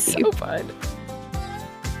fun with you. So fun.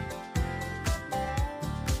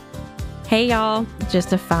 Hey, y'all.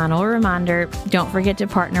 Just a final reminder, don't forget to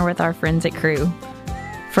partner with our friends at Cru.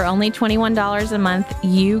 For only $21 a month,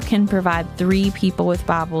 you can provide 3 people with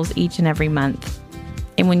Bibles each and every month.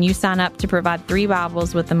 And when you sign up to provide 3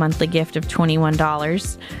 Bibles with a monthly gift of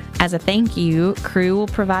 $21, as a thank you, Cru will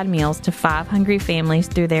provide meals to 5 hungry families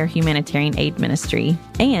through their humanitarian aid ministry.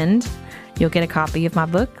 And you'll get a copy of my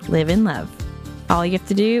book, Live in Love. All you have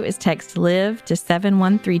to do is text LIVE to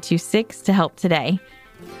 71326 to help today.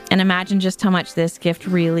 And imagine just how much this gift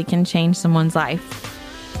really can change someone's life.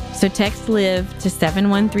 So text LIVE to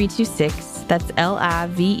 71326. That's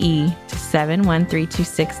LIVE to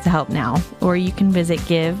 71326 to help now. Or you can visit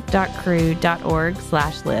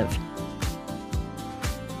give.cru.org/live.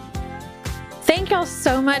 Thank y'all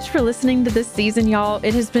so much for listening to this season, y'all.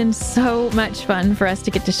 It has been so much fun for us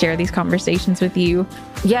to get to share these conversations with you.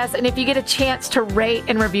 Yes, and if you get a chance to rate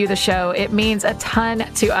and review the show, it means a ton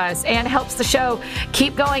to us and helps the show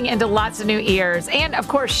keep going into lots of new ears. And of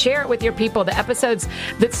course, share it with your people, the episodes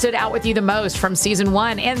that stood out with you the most from season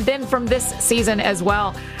 1 and then from this season as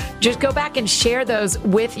well. Just go back and share those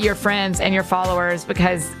with your friends and your followers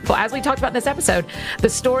because, well, as we talked about in this episode, the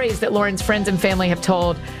stories that Lauren's friends and family have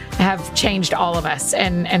told have changed all of us.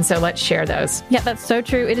 And so let's share those. Yeah, that's so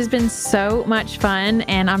true. It has been so much fun,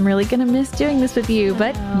 and I'm really going to miss doing this with you,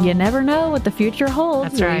 but you never know what the future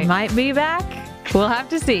holds. That's right. We might be back. We'll have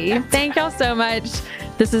to see. Thank y'all so much.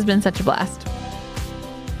 This has been such a blast.